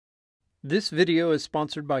This video is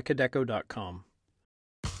sponsored by Kodeco.com.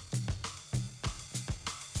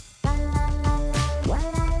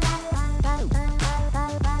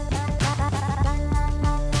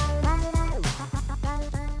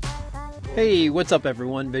 Hey, what's up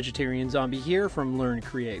everyone? Vegetarian Zombie here from Learn,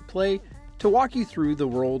 Create, Play to walk you through the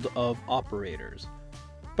world of operators.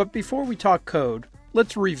 But before we talk code,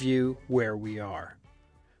 let's review where we are.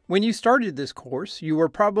 When you started this course, you were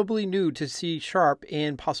probably new to C#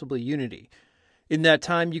 and possibly Unity. In that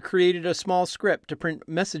time, you created a small script to print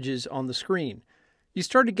messages on the screen. You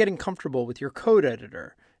started getting comfortable with your code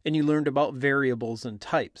editor, and you learned about variables and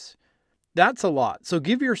types. That's a lot, so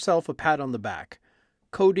give yourself a pat on the back.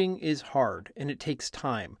 Coding is hard, and it takes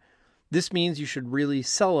time. This means you should really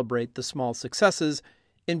celebrate the small successes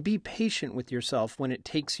and be patient with yourself when it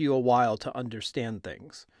takes you a while to understand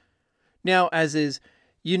things. Now, as is,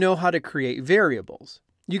 you know how to create variables.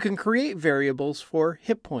 You can create variables for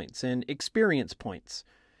hit points and experience points.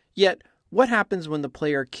 Yet, what happens when the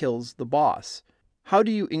player kills the boss? How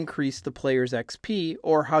do you increase the player's XP,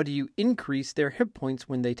 or how do you increase their hit points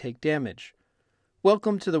when they take damage?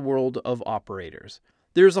 Welcome to the world of operators.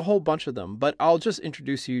 There's a whole bunch of them, but I'll just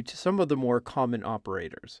introduce you to some of the more common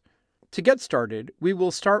operators. To get started, we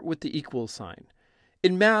will start with the equal sign.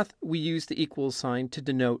 In math, we use the equal sign to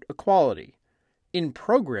denote equality. In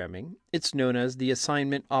programming, it's known as the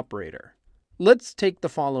assignment operator. Let's take the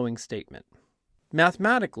following statement.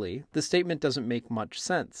 Mathematically, the statement doesn't make much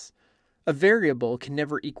sense. A variable can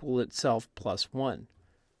never equal itself plus 1.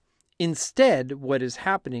 Instead, what is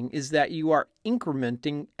happening is that you are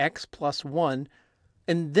incrementing x plus 1,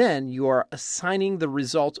 and then you are assigning the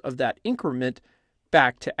result of that increment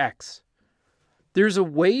back to x. There's a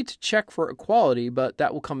way to check for equality, but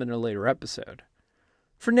that will come in a later episode.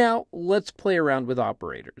 For now, let's play around with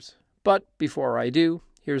operators. But before I do,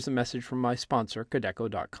 here's a message from my sponsor,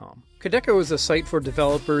 Kodeco.com. Kodeco is a site for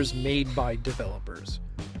developers made by developers.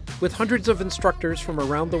 With hundreds of instructors from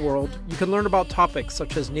around the world, you can learn about topics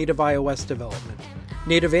such as native iOS development,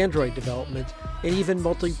 native Android development, and even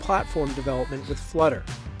multi-platform development with Flutter.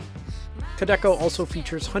 Kodeco also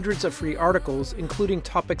features hundreds of free articles, including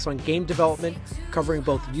topics on game development covering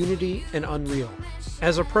both Unity and Unreal.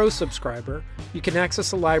 As a Pro subscriber, you can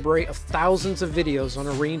access a library of thousands of videos on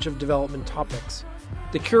a range of development topics.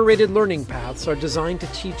 The curated learning paths are designed to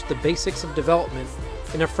teach the basics of development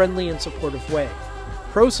in a friendly and supportive way.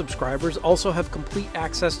 Pro subscribers also have complete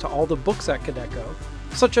access to all the books at Kodeco,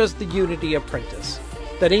 such as the Unity Apprentice,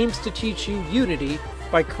 that aims to teach you Unity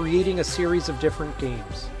by creating a series of different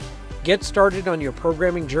games. Get started on your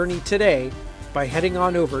programming journey today by heading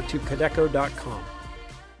on over to Kodeco.com.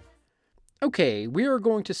 Okay, we are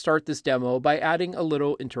going to start this demo by adding a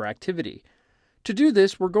little interactivity. To do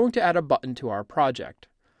this, we're going to add a button to our project.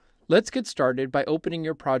 Let's get started by opening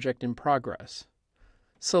your project in progress.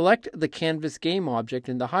 Select the Canvas game object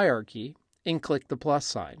in the hierarchy and click the plus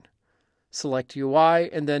sign. Select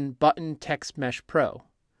UI and then Button Text Mesh Pro.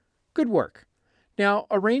 Good work. Now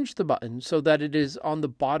arrange the button so that it is on the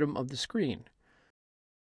bottom of the screen.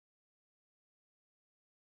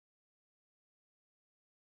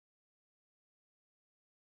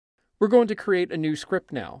 We're going to create a new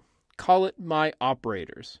script now. Call it My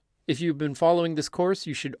Operators. If you've been following this course,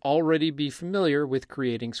 you should already be familiar with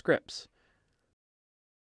creating scripts.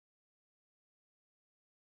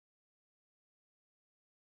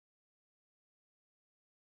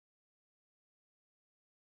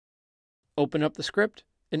 Open up the script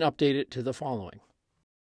and update it to the following.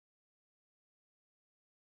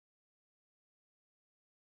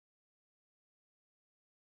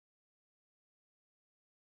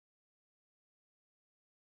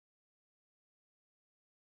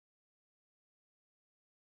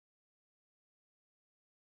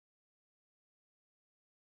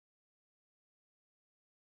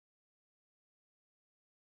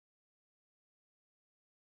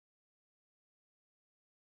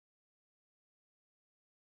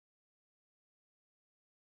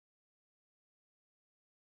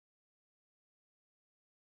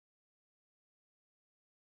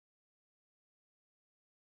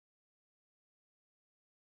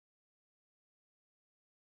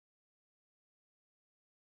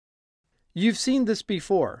 You've seen this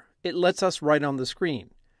before. It lets us write on the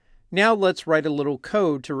screen. Now let's write a little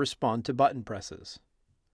code to respond to button presses.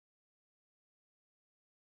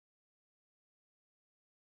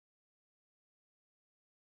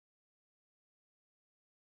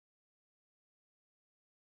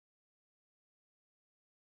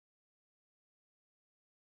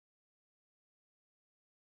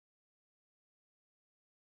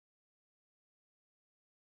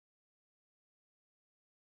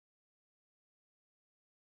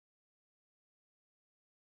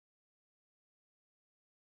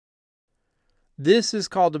 This is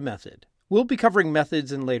called a method. We'll be covering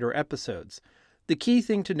methods in later episodes. The key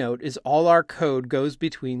thing to note is all our code goes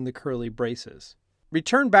between the curly braces.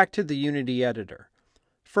 Return back to the Unity editor.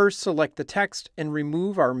 First, select the text and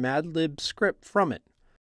remove our madlib script from it.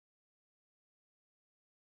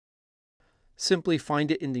 Simply find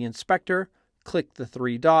it in the inspector, click the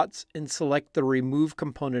three dots, and select the Remove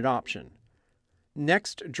Component option.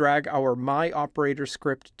 Next, drag our myOperator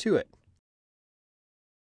script to it.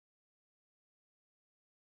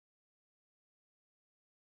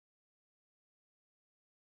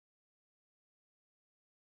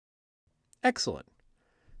 Excellent.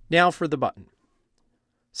 Now for the button.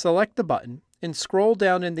 Select the button and scroll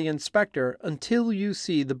down in the inspector until you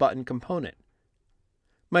see the button component.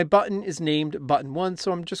 My button is named Button 1,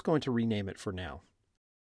 so I'm just going to rename it for now.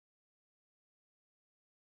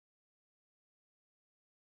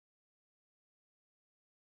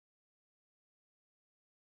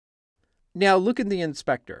 Now look in the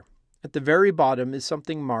inspector. At the very bottom is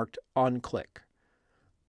something marked On Click.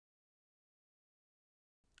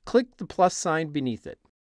 Click the plus sign beneath it.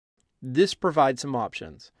 This provides some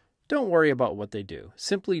options. Don't worry about what they do.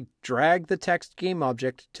 Simply drag the text game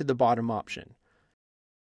object to the bottom option.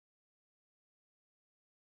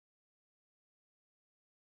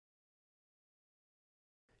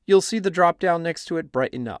 You'll see the drop-down next to it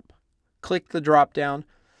brighten up. Click the drop-down,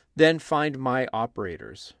 then find My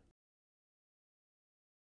Operators.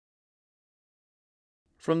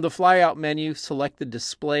 From the flyout menu, select the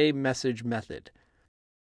Display Message method.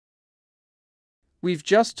 We've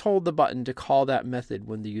just told the button to call that method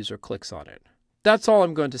when the user clicks on it. That's all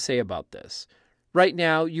I'm going to say about this. Right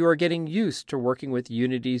now, you are getting used to working with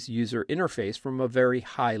Unity's user interface from a very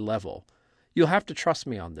high level. You'll have to trust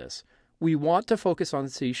me on this. We want to focus on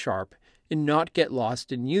C# and not get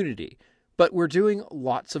lost in Unity, but we're doing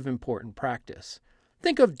lots of important practice.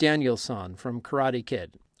 Think of Daniel-san from Karate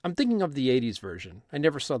Kid. I'm thinking of the 80s version. I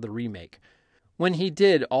never saw the remake. When he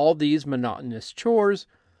did all these monotonous chores,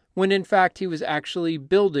 when in fact he was actually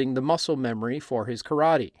building the muscle memory for his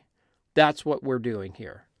karate. That's what we're doing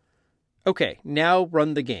here. Okay, now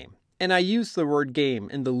run the game. And I use the word game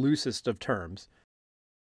in the loosest of terms.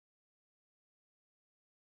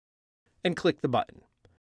 And click the button.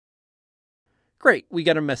 Great, we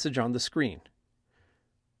got a message on the screen.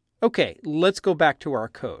 Okay, let's go back to our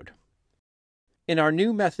code. In our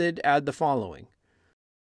new method, add the following.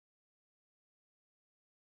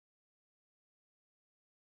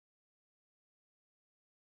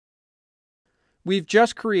 We've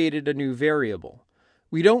just created a new variable.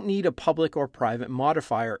 We don't need a public or private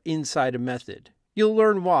modifier inside a method. You'll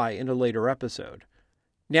learn why in a later episode.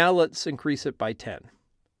 Now let's increase it by 10.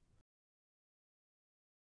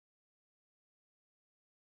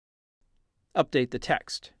 Update the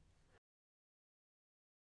text.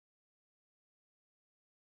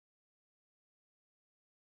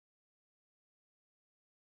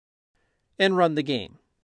 And run the game.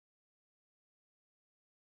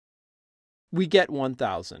 We get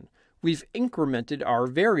 1000. We've incremented our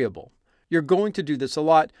variable. You're going to do this a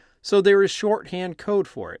lot, so there is shorthand code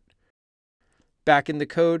for it. Back in the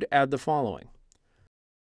code, add the following.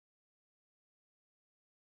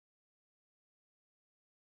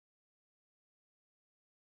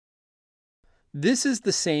 This is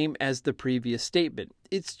the same as the previous statement.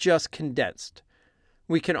 It's just condensed.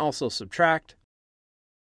 We can also subtract,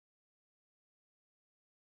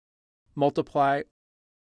 multiply,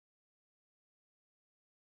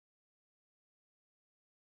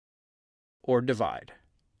 or divide.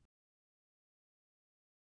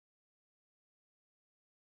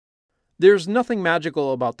 There's nothing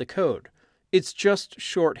magical about the code. It's just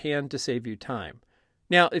shorthand to save you time.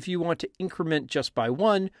 Now, if you want to increment just by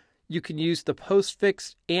 1, you can use the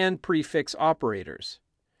postfix and prefix operators.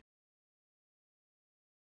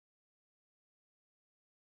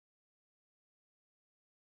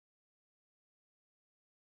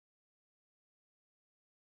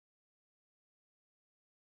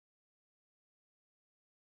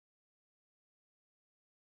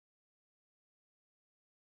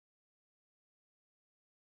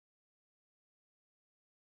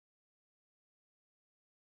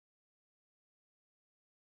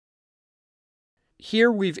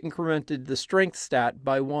 Here we've incremented the strength stat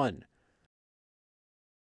by 1.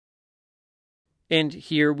 And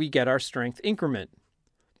here we get our strength increment.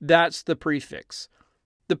 That's the prefix.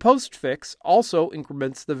 The postfix also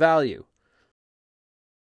increments the value.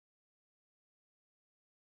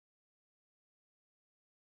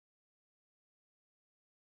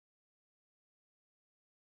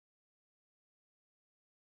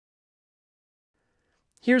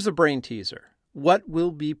 Here's a brain teaser. What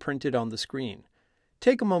will be printed on the screen?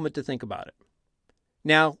 Take a moment to think about it.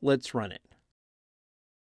 Now let's run it.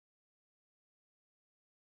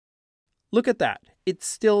 Look at that, it's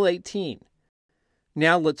still 18.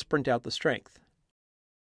 Now let's print out the strength.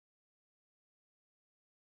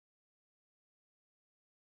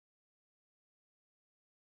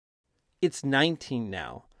 It's 19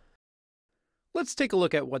 now. Let's take a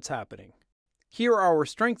look at what's happening. Here our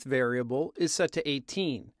strength variable is set to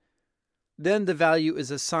 18. Then the value is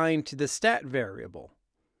assigned to the stat variable.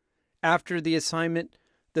 After the assignment,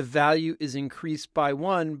 the value is increased by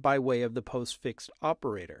 1 by way of the postfixed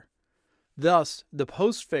operator. Thus, the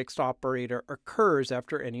postfixed operator occurs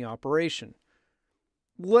after any operation.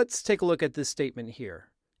 Let's take a look at this statement here.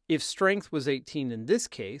 If strength was 18 in this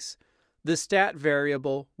case, the stat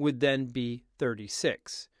variable would then be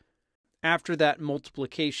 36. After that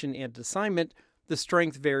multiplication and assignment, the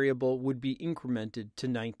strength variable would be incremented to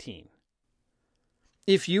 19.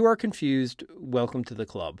 If you are confused, welcome to the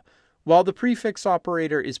club. While the prefix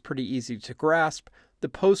operator is pretty easy to grasp, the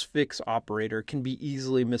postfix operator can be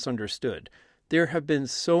easily misunderstood. There have been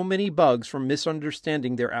so many bugs from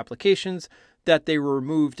misunderstanding their applications that they were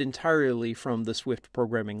removed entirely from the Swift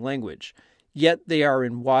programming language. Yet they are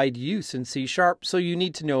in wide use in C#, so you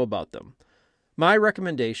need to know about them. My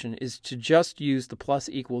recommendation is to just use the plus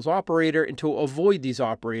equals operator and to avoid these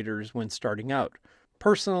operators when starting out.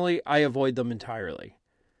 Personally, I avoid them entirely.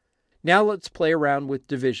 Now let's play around with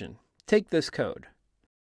division. Take this code.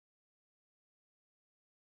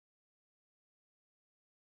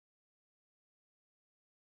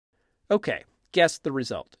 Okay, guess the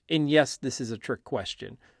result. And yes, this is a trick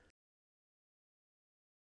question.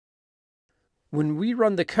 When we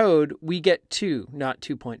run the code, we get 2, not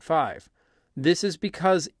 2.5. This is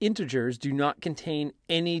because integers do not contain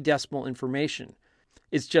any decimal information.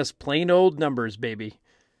 It's just plain old numbers, baby.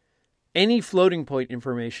 Any floating point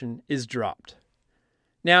information is dropped.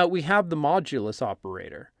 Now we have the modulus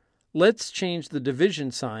operator. Let's change the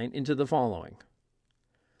division sign into the following.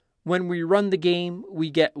 When we run the game, we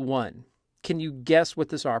get 1. Can you guess what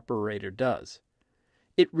this operator does?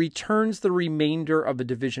 It returns the remainder of a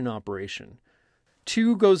division operation.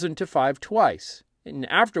 2 goes into 5 twice, and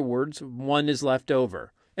afterwards 1 is left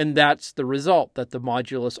over, and that's the result that the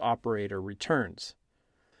modulus operator returns.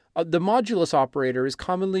 The modulus operator is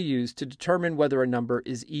commonly used to determine whether a number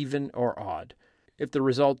is even or odd. If the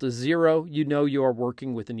result is 0, you know you are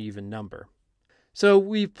working with an even number. So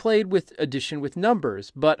we've played with addition with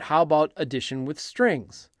numbers, but how about addition with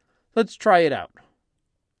strings? Let's try it out.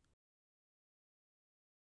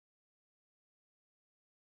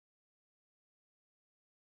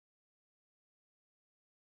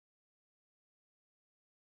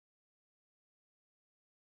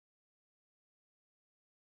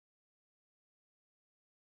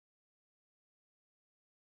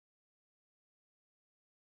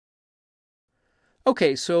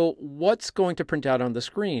 Okay, so what's going to print out on the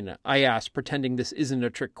screen? I asked, pretending this isn't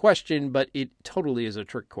a trick question, but it totally is a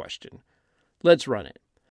trick question. Let's run it.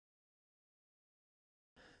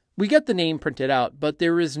 We get the name printed out, but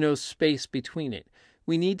there is no space between it.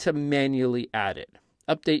 We need to manually add it.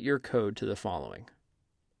 Update your code to the following.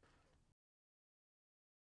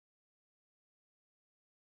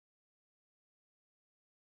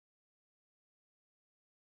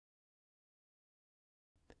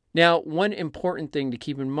 Now, one important thing to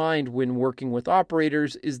keep in mind when working with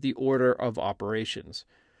operators is the order of operations.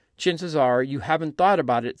 Chances are you haven't thought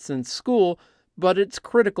about it since school, but it's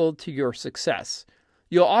critical to your success.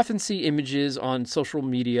 You'll often see images on social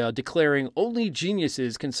media declaring only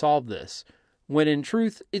geniuses can solve this, when in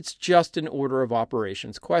truth, it's just an order of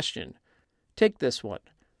operations question. Take this one.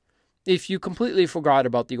 If you completely forgot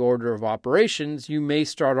about the order of operations, you may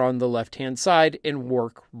start on the left-hand side and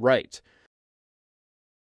work right.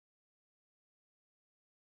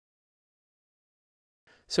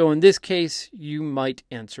 So in this case, you might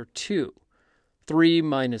answer 2. 3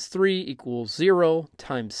 minus 3 equals 0,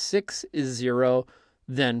 times 6 is 0,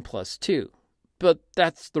 then plus 2. But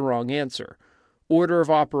that's the wrong answer. Order of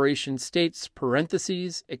operations states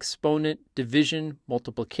parentheses, exponent, division,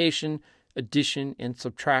 multiplication, addition, and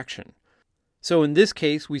subtraction. So in this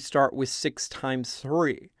case, we start with 6 times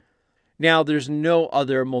 3. Now there's no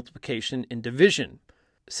other multiplication and division.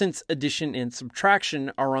 Since addition and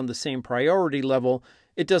subtraction are on the same priority level,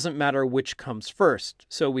 it doesn't matter which comes first,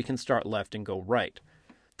 so we can start left and go right.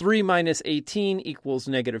 3 minus 18 equals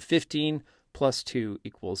negative 15, plus 2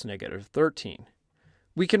 equals negative 13.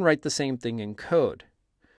 We can write the same thing in code.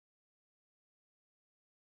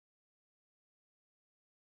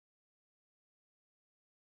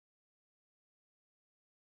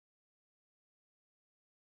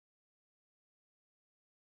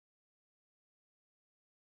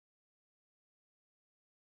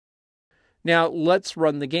 Now let's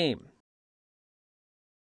run the game.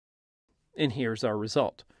 And here's our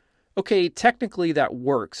result. Okay, technically that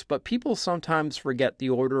works, but people sometimes forget the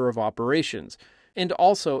order of operations, and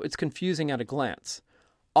also it's confusing at a glance.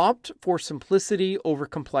 Opt for simplicity over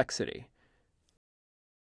complexity.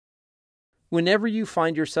 Whenever you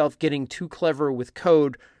find yourself getting too clever with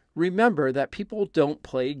code, remember that people don't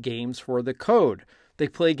play games for the code. They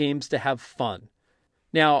play games to have fun.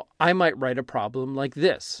 Now, I might write a problem like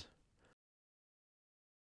this.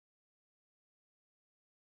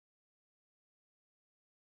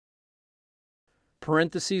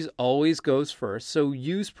 Parentheses always goes first, so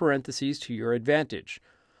use parentheses to your advantage.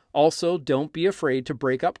 Also, don't be afraid to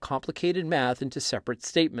break up complicated math into separate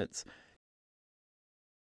statements.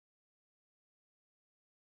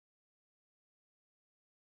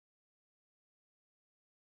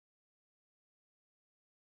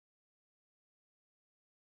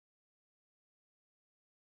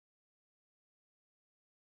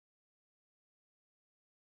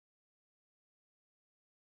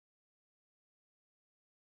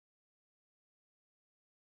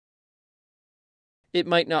 It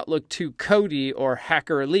might not look too codey or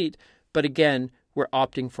hacker elite, but again, we're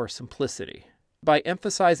opting for simplicity. By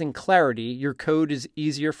emphasizing clarity, your code is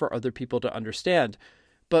easier for other people to understand.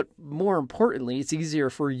 But more importantly, it's easier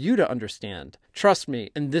for you to understand. Trust me,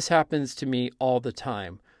 and this happens to me all the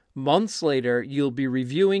time. Months later, you'll be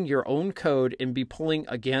reviewing your own code and be pulling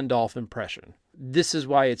a Gandalf impression. This is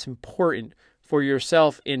why it's important for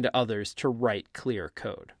yourself and others to write clear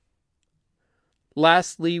code.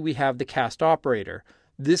 Lastly, we have the cast operator.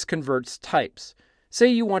 This converts types. Say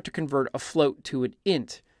you want to convert a float to an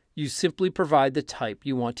int. You simply provide the type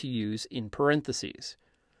you want to use in parentheses.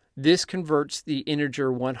 This converts the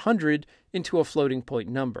integer 100 into a floating point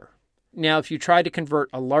number. Now, if you try to convert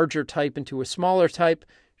a larger type into a smaller type,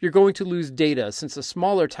 you're going to lose data since a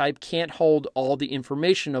smaller type can't hold all the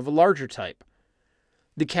information of a larger type.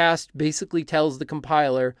 The cast basically tells the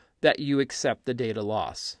compiler that you accept the data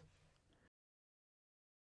loss.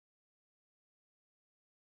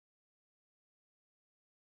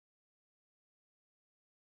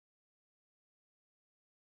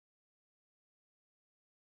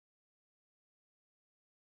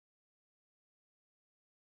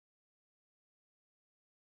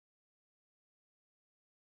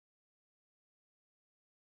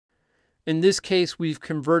 In this case, we've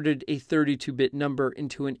converted a 32-bit number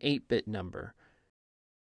into an 8-bit number.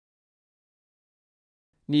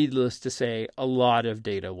 Needless to say, a lot of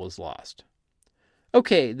data was lost.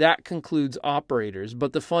 Okay, that concludes operators,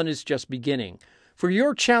 but the fun is just beginning. For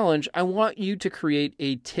your challenge, I want you to create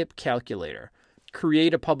a tip calculator.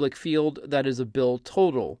 Create a public field that is a bill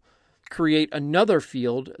total. Create another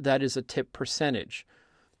field that is a tip percentage.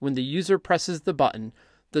 When the user presses the button,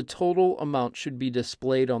 the total amount should be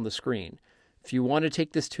displayed on the screen. If you want to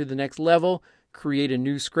take this to the next level, create a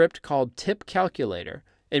new script called Tip Calculator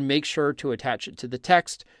and make sure to attach it to the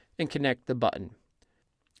text and connect the button.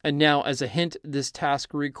 And now, as a hint, this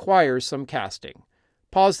task requires some casting.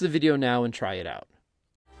 Pause the video now and try it out.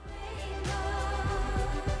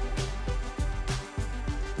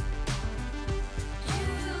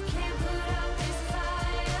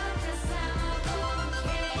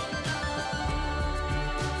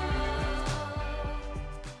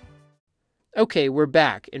 Okay, we're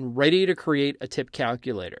back and ready to create a tip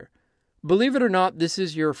calculator. Believe it or not, this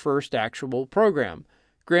is your first actual program.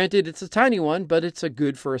 Granted, it's a tiny one, but it's a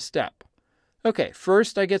good first step. Okay,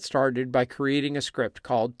 first I get started by creating a script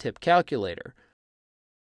called Tip Calculator.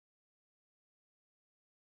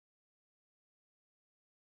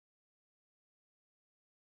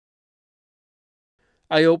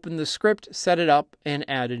 I open the script, set it up, and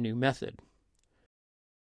add a new method.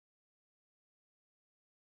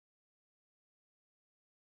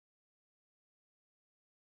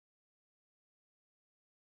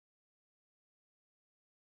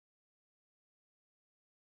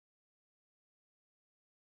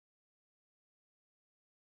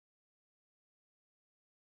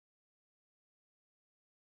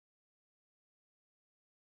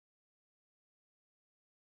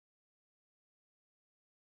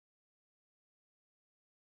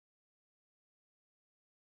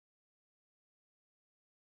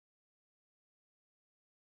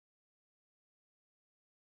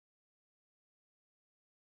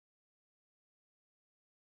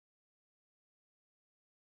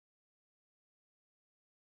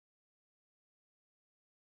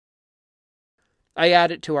 I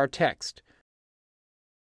add it to our text.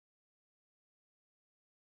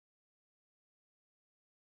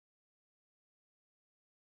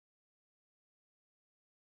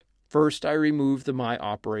 First, I remove the My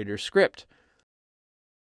Operator script.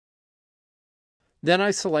 Then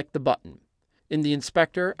I select the button. In the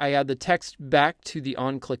inspector, I add the text back to the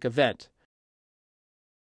onClick event.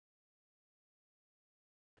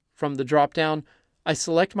 From the drop-down, I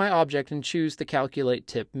select my object and choose the Calculate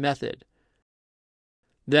Tip method.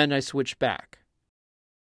 Then I switch back.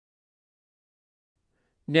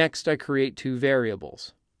 Next, I create two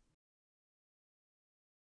variables.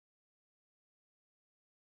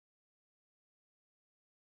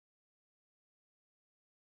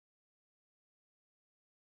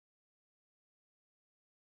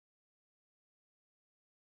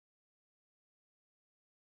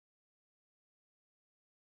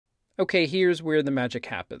 Okay, here's where the magic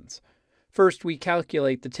happens. First, we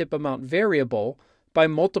calculate the tip amount variable by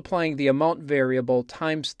multiplying the amount variable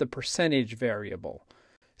times the percentage variable.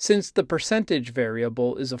 Since the percentage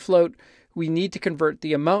variable is a float, we need to convert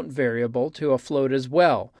the amount variable to a float as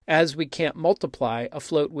well, as we can't multiply a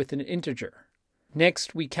float with an integer.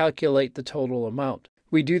 Next, we calculate the total amount.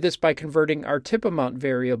 We do this by converting our tip amount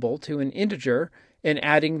variable to an integer and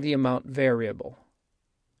adding the amount variable.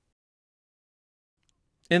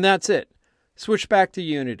 And that's it. Switch back to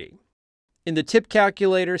Unity. In the tip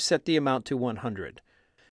calculator, set the amount to 100.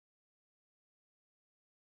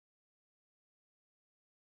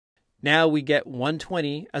 Now we get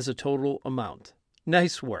 120 as a total amount.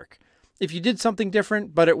 Nice work. If you did something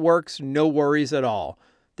different, but it works, no worries at all.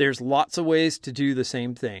 There's lots of ways to do the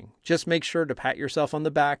same thing. Just make sure to pat yourself on the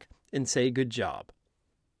back and say good job.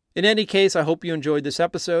 In any case, I hope you enjoyed this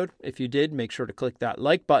episode. If you did, make sure to click that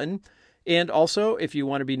like button. And also, if you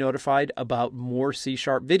want to be notified about more C#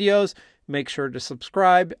 videos, make sure to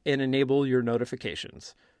subscribe and enable your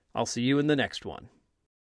notifications. I'll see you in the next one.